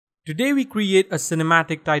Today we create a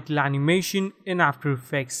cinematic title animation in After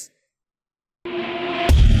Effects.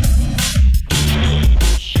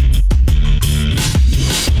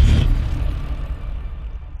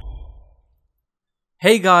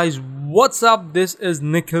 Hey guys, what's up? This is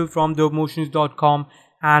Nikhil from dopemotions.com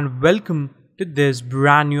and welcome to this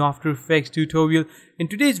brand new After Effects tutorial. In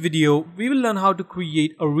today's video, we will learn how to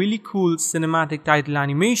create a really cool cinematic title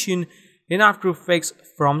animation in After Effects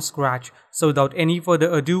from scratch. So without any further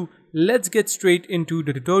ado, let's get straight into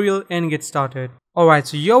the tutorial and get started. Alright,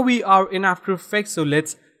 so here we are in After Effects, so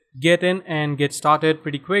let's get in and get started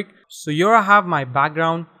pretty quick. So here I have my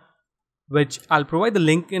background, which I'll provide the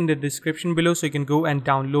link in the description below so you can go and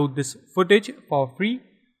download this footage for free.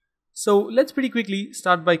 So let's pretty quickly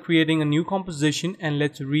start by creating a new composition and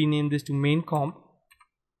let's rename this to main comp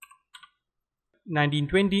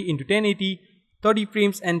 1920 into 1080, 30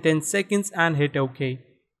 frames and 10 seconds and hit OK.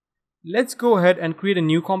 Let's go ahead and create a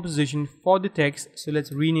new composition for the text. So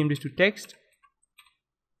let's rename this to text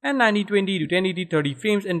and 1920 to 1080, 30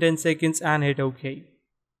 frames and 10 seconds and hit OK.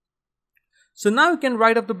 So now you can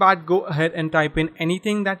right off the bat go ahead and type in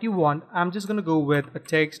anything that you want. I'm just going to go with a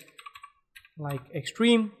text like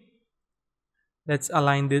extreme. Let's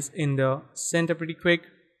align this in the center pretty quick.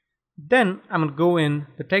 Then I'm going to go in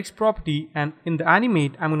the text property and in the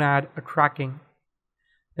animate I'm going to add a tracking.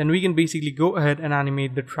 Then we can basically go ahead and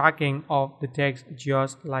animate the tracking of the text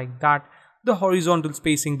just like that. The horizontal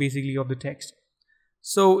spacing basically of the text.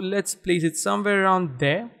 So let's place it somewhere around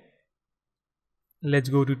there. Let's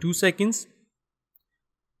go to 2 seconds.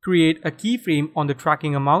 Create a keyframe on the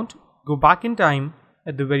tracking amount. Go back in time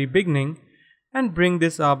at the very beginning and bring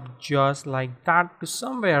this up just like that to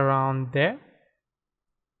somewhere around there.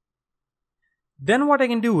 Then what I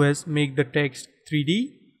can do is make the text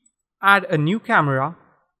 3D, add a new camera,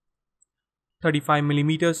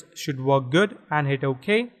 35mm should work good and hit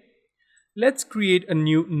OK. Let's create a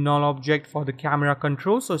new null object for the camera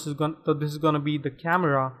control. So this is going to be the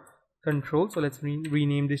camera control. So let's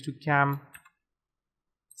rename this to cam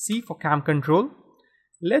C for cam control.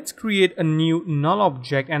 Let's create a new null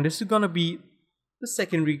object and this is going to be the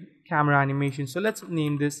secondary camera animation. So let's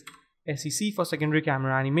name this SEC for secondary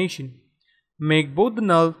camera animation. Make both the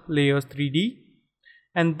null layers 3D.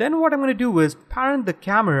 And then what I'm going to do is parent the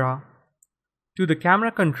camera to the camera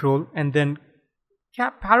control and then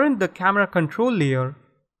parent the camera control layer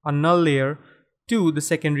or null layer to the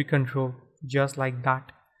secondary control just like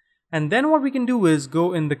that. And then what we can do is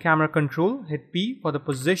go in the camera control, hit P for the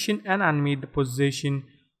position and animate the position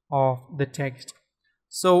of the text.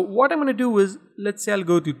 So what I'm going to do is, let's say I'll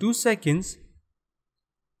go to 2 seconds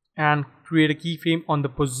and create a keyframe on the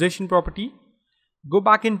position property. Go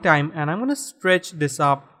back in time and I'm going to stretch this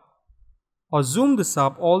up or zoom this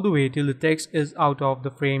up all the way till the text is out of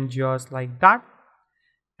the frame just like that.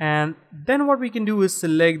 And then what we can do is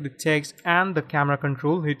select the text and the camera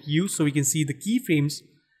control, hit U so we can see the keyframes.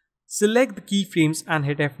 Select the keyframes and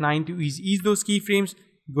hit F9 to ease those keyframes.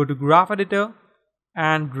 Go to graph editor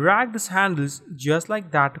and drag these handles just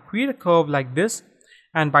like that to create a curve like this.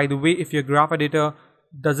 And by the way, if your graph editor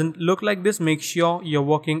doesn't look like this, make sure you're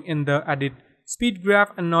working in the edit speed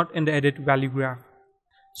graph and not in the edit value graph.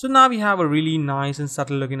 So now we have a really nice and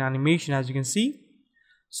subtle looking animation as you can see.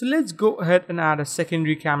 So let's go ahead and add a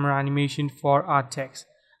secondary camera animation for our text.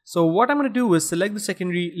 So what I'm going to do is select the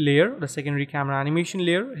secondary layer, the secondary camera animation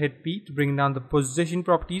layer, hit P to bring down the position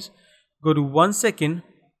properties, go to 1 second,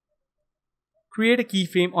 create a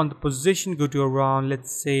keyframe on the position, go to around,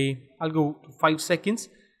 let's say I'll go to 5 seconds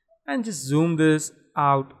and just zoom this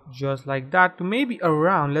out just like that to maybe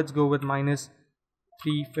around, let's go with minus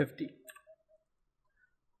 350.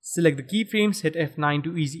 Select the keyframes, hit F9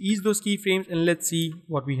 to ease those keyframes and let's see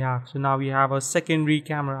what we have. So now we have a secondary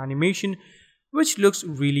camera animation which looks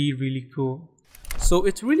really cool. So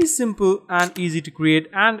it's really simple and easy to create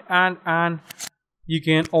and you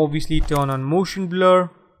can obviously turn on motion blur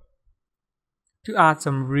to add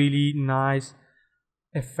some really nice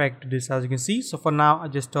effect to this as you can see. So for now I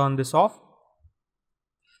just turn this off.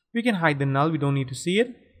 We can hide the null, we don't need to see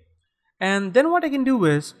it. And then what I can do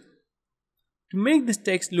is to make this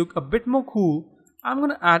text look a bit more cool, I'm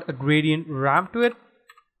going to add a gradient ramp to it.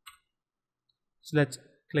 So let's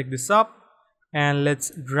click this up and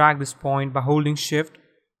let's drag this point by holding shift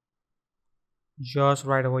just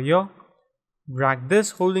right over here. Drag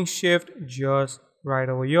this holding shift just right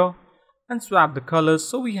over here and swap the colors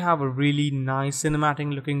so we have a really nice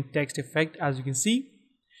cinematic looking text effect as you can see.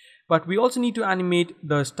 But we also need to animate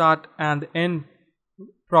the start and the end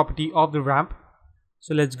property of the ramp.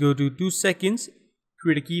 So let's go to 2 seconds,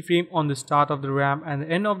 create a keyframe on the start of the ramp and the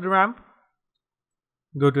end of the ramp.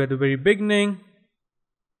 Go to at the very beginning,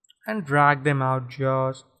 and drag them out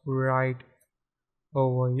just right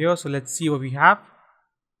over here. So let's see what we have.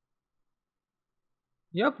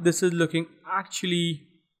 Yep, this is looking actually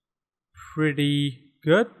pretty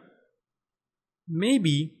good.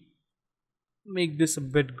 Maybe make this a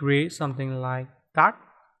bit gray, something like that.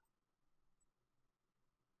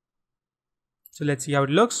 So let's see how it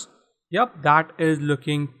looks. Yep, that is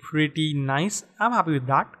looking pretty nice. I'm happy with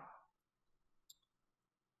that.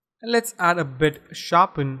 And let's add a bit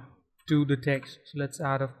sharpen to the text. So let's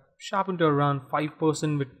add a sharpen to around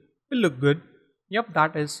 5%, which will look good. Yep,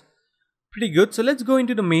 that is pretty good. So let's go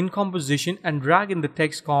into the main composition and drag in the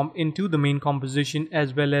text comp into the main composition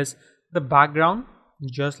as well as the background,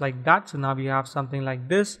 just like that. So now we have something like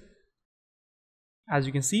this, as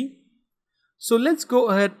you can see. So let's go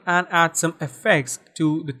ahead and add some effects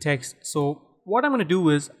to the text. So what I'm going to do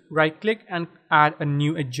is right click and add a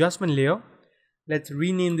new adjustment layer. Let's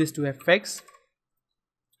rename this to effects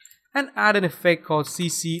and add an effect called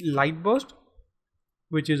CC Light Burst,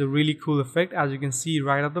 which is a really cool effect. As you can see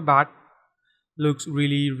right off the bat, looks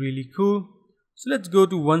really cool. So let's go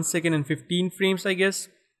to 1 second and 15 frames, I guess,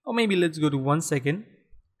 or maybe let's go to 1 second.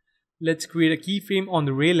 Let's create a keyframe on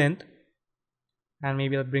the ray length, and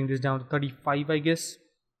maybe I'll bring this down to 35, I guess.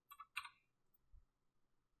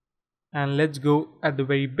 And let's go at the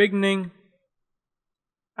very beginning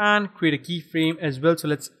and create a keyframe as well. So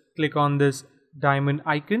let's click on this diamond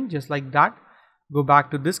icon just like that. Go back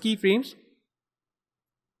to this keyframes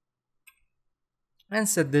and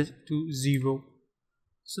set this to 0.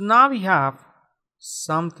 So now we have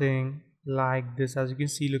something like this. As you can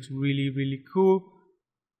see, looks really cool.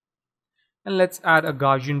 And let's add a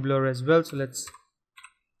Gaussian blur as well. So let's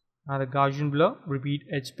add a Gaussian blur, repeat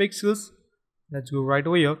edge pixels. Let's go right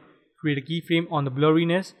over here, create a keyframe on the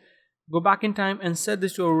blurriness, go back in time and set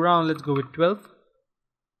this to around, let's go with 12.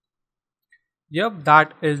 Yep,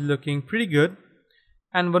 that is looking pretty good.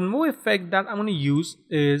 And one more effect that I'm going to use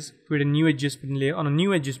is create a new adjustment layer. On a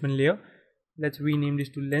new adjustment layer, let's rename this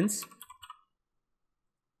to lens,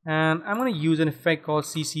 and I'm going to use an effect called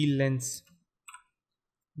CC lens.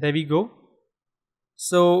 There we go.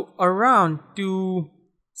 So around 2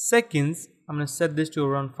 seconds, I'm going to set this to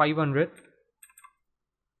around 500.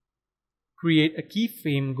 Create a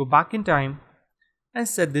keyframe, go back in time and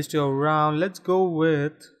set this to around, let's go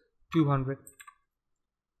with 200.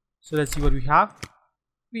 So let's see what we have.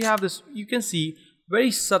 We have this, you can see, very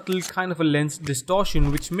subtle kind of a lens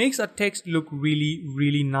distortion, which makes our text look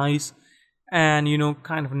really nice and, you know,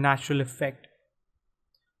 kind of a natural effect.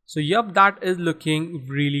 So yep, that is looking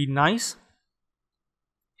really nice.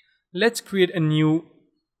 Let's create a new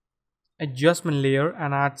adjustment layer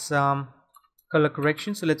and add some color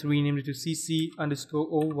correction. So let's rename it to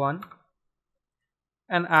CC_01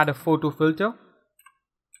 and add a photo filter.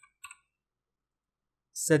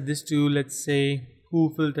 Set this to, let's say,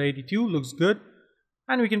 cool filter 82, looks good.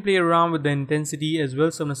 And we can play around with the intensity as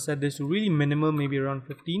well. So I'm going to set this to really minimal, maybe around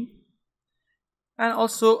 15. And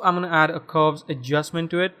also I'm going to add a curves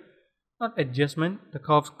adjustment to it. Not adjustment, the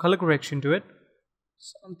curves color correction to it.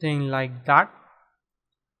 Something like that.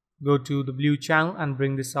 Go to the blue channel and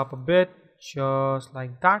bring this up a bit, just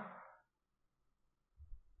like that.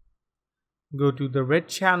 Go to the red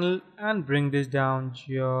channel and bring this down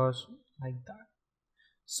just like that.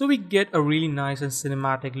 So we get a really nice and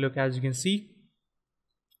cinematic look, as you can see.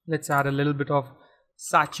 Let's add a little bit of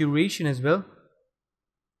saturation as well.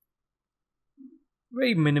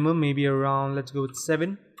 Very minimal, maybe around, let's go with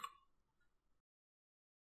 7.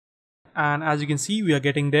 And as you can see, we are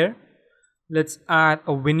getting there. Let's add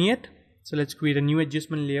a vignette. So let's create a new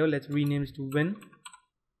adjustment layer. Let's rename it to Vin.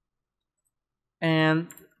 And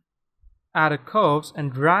add a curves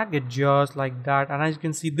and drag it just like that. And as you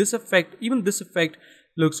can see, this effect, even this effect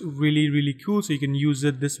looks really cool. So you can use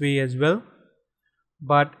it this way as well.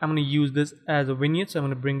 But I'm going to use this as a vignette. So I'm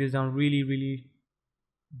going to bring this down really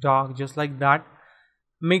dark, just like that.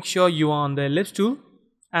 Make sure you are on the ellipse tool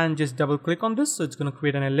and just double click on this. So it's going to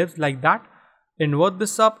create an ellipse like that. Invert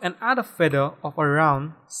this up and add a feather of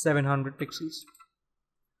around 700 pixels,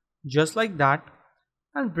 just like that,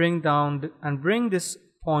 and bring down and bring this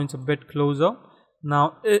points a bit closer.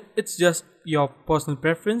 Now it's just your personal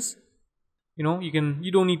preference. You know,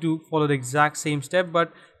 you don't need to follow the exact same step,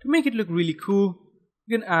 but to make it look really cool,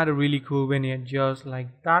 you can add a really cool vignette just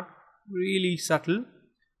like that, really subtle.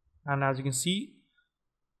 And as you can see,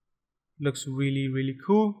 looks really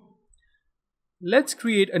cool. Let's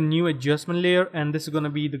create a new adjustment layer, and this is going to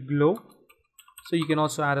be the glow. So you can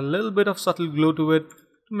also add a little bit of subtle glow to it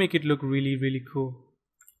to make it look really cool.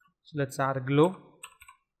 So let's add a glow.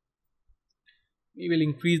 We will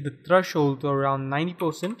increase the threshold to around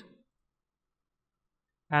 90%.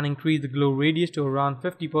 and increase the glow radius to around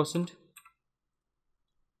 50%.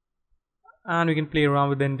 And we can play around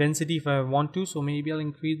with the intensity if I want to, so maybe I'll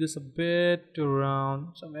increase this a bit to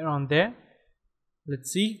around somewhere around there.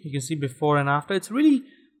 Let's see. You can see before and after. It's really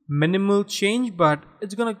minimal change, but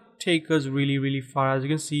it's gonna take us really far. As you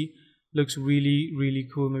can see, looks really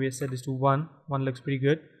cool. Maybe I set this to 1. 1 looks pretty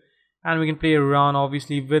good. And we can play around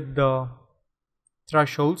obviously with the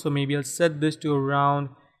threshold, so maybe I'll set this to around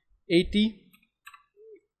 80.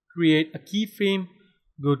 Create a keyframe,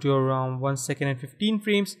 go to around 1 second and 15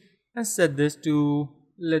 frames, and set this to,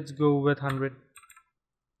 let's go with 100.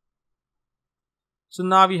 So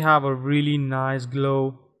now we have a really nice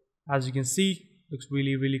glow. As you can see, looks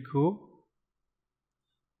really cool.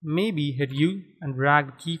 Maybe hit U and drag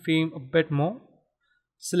the keyframe a bit more.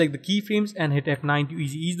 Select the keyframes and hit F9 to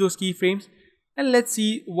ease those keyframes. And let's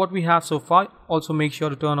see what we have so far. Also make sure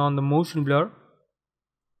to turn on the motion blur.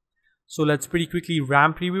 So let's pretty quickly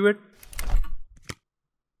RAM preview it.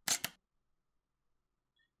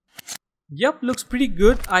 Yep, looks pretty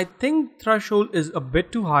good. I think threshold is a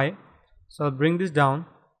bit too high, so I'll bring this down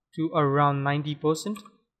to around 90%.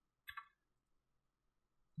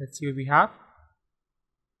 Let's see what we have.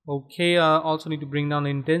 Okay, I also need to bring down the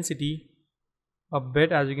intensity a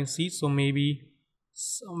bit, as you can see, so maybe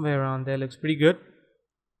somewhere around there. Looks pretty good.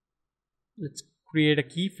 Let's create a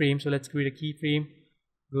keyframe. So let's create a keyframe,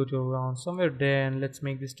 go to around somewhere there, and let's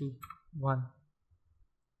make this to 1.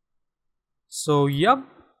 So yep,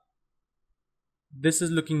 this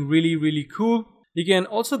is looking really cool. You can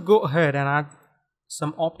also go ahead and add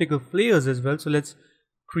some optical flares as well. So let's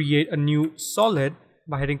create a new solid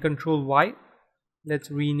by hitting Ctrl Y.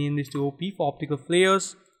 Let's rename this to OP for optical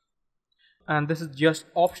flares, and this is just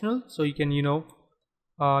optional, so you can, you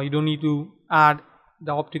don't need to add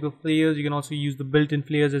the optical flares. You can also use the built-in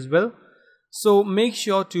flares as well. So make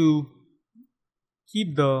sure to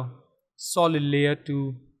keep the solid layer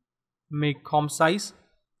to make comp size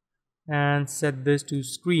and set this to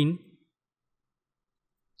screen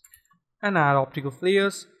and add optical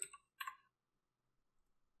flares.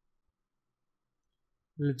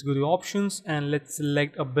 Let's go to options and let's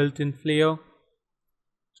select a built-in flare.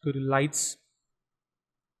 Let's go to lights.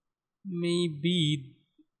 Maybe,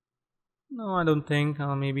 no, I don't think.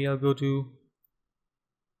 Maybe I'll go to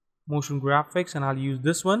motion graphics and I'll use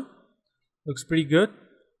this one. Looks pretty good.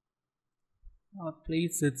 I'll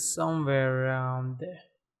place it somewhere around there.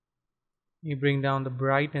 Let me bring down the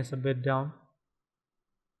brightness a bit down.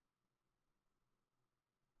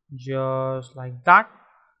 Just like that.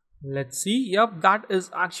 Let's see. Yep, that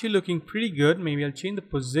is actually looking pretty good. Maybe I'll change the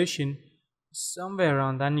position somewhere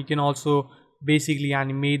around that. And you can also basically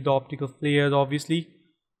animate the optical flares obviously.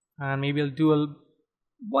 And maybe I'll do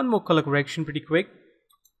one more color correction pretty quick.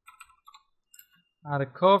 Add a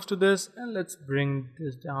curve to this and let's bring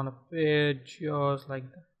this down a bit, just like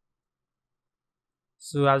that.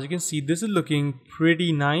 So as you can see, this is looking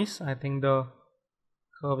pretty nice. I think the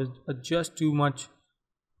curve is just too much.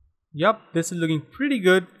 Yep, this is looking pretty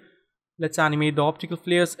good. Let's animate the optical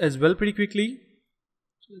flares as well pretty quickly.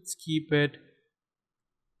 So let's keep it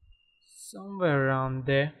somewhere around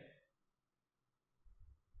there.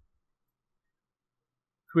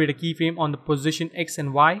 Create a keyframe on the position X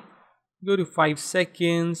and Y. Go to 5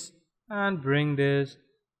 seconds and bring this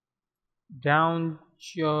down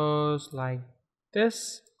just like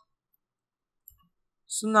this.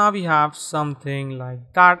 So now we have something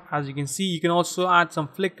like that. As you can see, you can also add some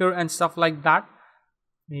flicker and stuff like that.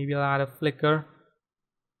 Maybe I'll add a flicker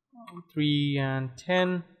 3 and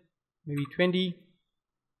 10, maybe 20.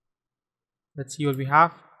 Let's see what we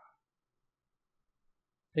have. I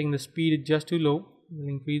think the speed is just too low. We'll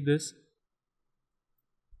increase this.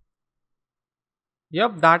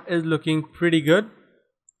 Yep, that is looking pretty good.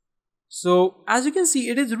 So as you can see,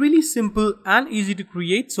 it is really simple and easy to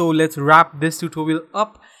create. So let's wrap this tutorial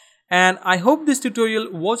up. And I hope this tutorial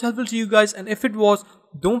was helpful to you guys. And if it was,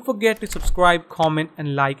 don't forget to subscribe, comment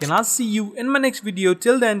and like. And I'll see you in my next video.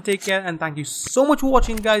 Till then, take care and thank you so much for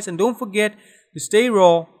watching guys. And don't forget to stay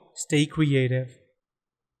raw, stay creative.